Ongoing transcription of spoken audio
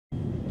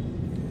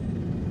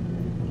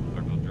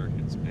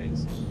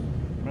berries.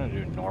 I'm gonna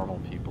do normal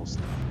people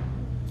stuff.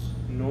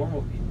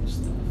 Normal people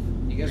stuff.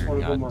 You guys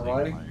want to go more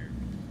riding?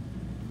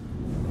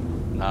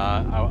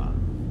 Nah,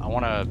 I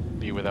want to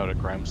be without a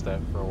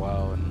Gremstat for a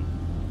while and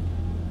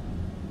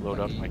load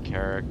up my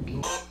Carrick.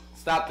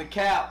 Stop the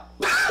cap!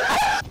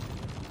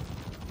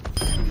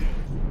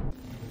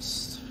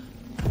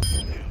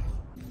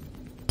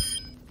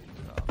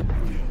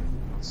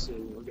 So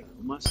we got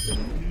a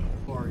Mustang.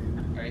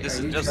 This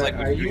is just like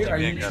are you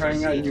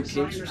trying out new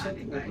cakes or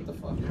something? Like,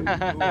 what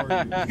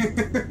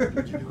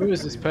the fuck? Who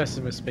is this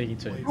person we're speaking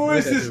to? Who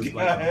is this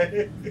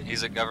guy?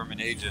 He's a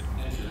government agent.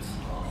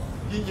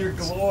 You're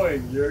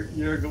glowing.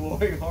 You're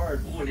glowing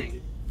hard.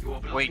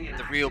 Wait,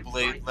 the real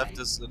Blade left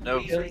us a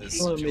note for this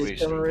He's coming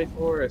situation. right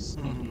for us.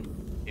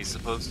 He's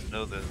supposed to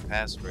know the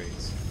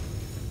passphrase.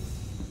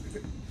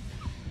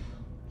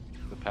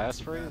 The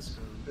passphrase?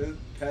 The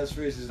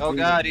passphrase is. Oh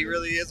god, he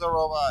really is a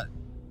robot.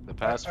 The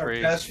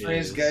passphrase.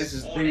 Passphrase, guys,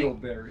 is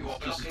Dingleberry. You are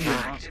blocking an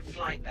active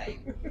flight bay.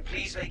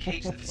 Please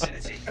vacate the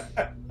vicinity.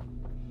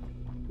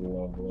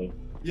 Lovely.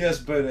 Yes,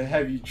 but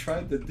have you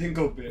tried the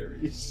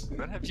Dingleberries?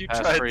 What have you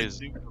tried?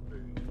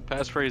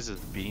 Passphrase is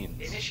beans.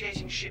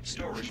 Initiating ship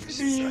storage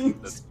procedure.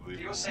 That's For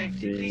believable. your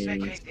safety, please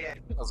vacate the area.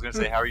 I was gonna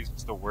say, how are you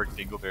supposed to work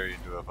Dingleberry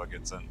into a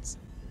fucking sentence?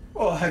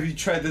 Well, have you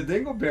tried the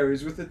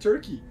Dingleberries with the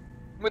turkey?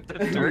 With the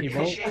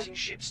Initiating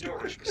ship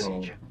storage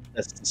procedure.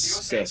 That's For your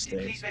safety, disgusting.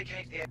 please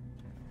vacate the area.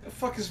 The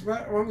fuck is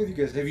wrong with you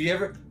guys? Have you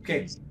ever?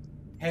 Okay,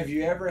 have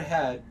you ever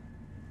had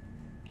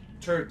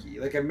turkey,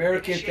 like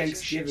American Initiating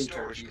ship Thanksgiving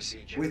storage turkey,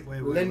 procedure. with For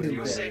your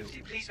lindenberry?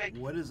 safety, please vacate.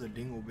 What is a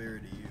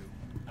dingleberry to you?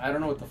 I don't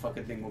know what the fuck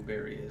a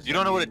Dingleberry is. You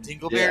don't know what a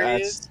Dingleberry Yeah,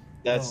 is?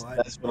 That's No,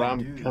 what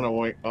I'm kind of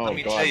waiting. Oh Let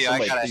me god, tell you, I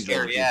somebody got a please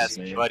hairy don't ass,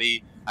 use me.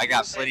 buddy. I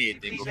got plenty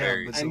of Yeah,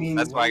 Dingleberries. I mean,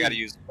 That's why I gotta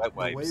use wet The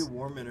way wipes.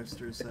 War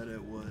Minister said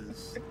it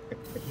was,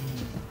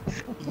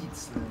 he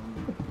eats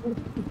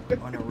them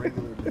on a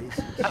regular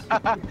basis.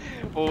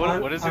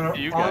 Well, what is it for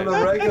you On guys?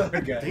 the regular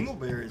guys.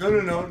 Dingleberries.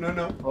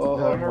 No. Oh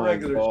Not on a my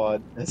regular.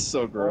 god, that's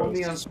so gross.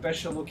 Only on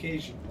special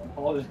occasion, on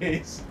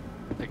holidays.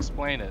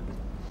 Explain it.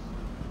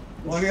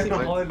 Only on the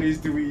holidays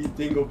do we eat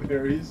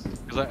Dingleberries.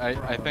 Because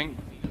I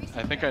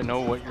think I know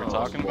what you're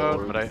talking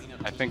about, but I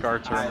think our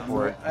term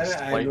for it is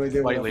I have no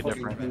idea what a slightly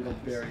fucking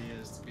different.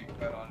 Dingleberry is, to be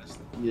quite honest.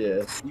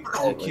 Yeah. You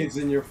call kids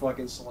in your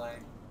fucking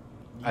slang.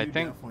 I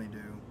think- definitely do.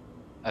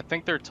 I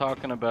think they're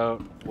talking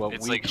about what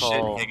It's we like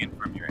call. shit hanging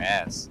from your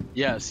ass.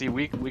 Yeah, see,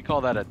 we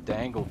call that a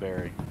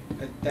Dangleberry.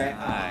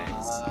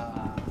 Nice.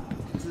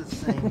 It's the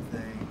same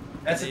thing.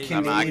 That's a I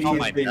Canadian call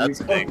my thing. nuts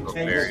We call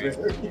Dangleberry.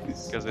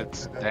 Dangleberries. Because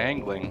it's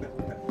dangling.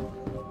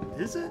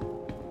 Is it?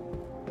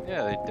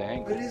 Yeah, they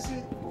dangle. What is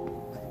it?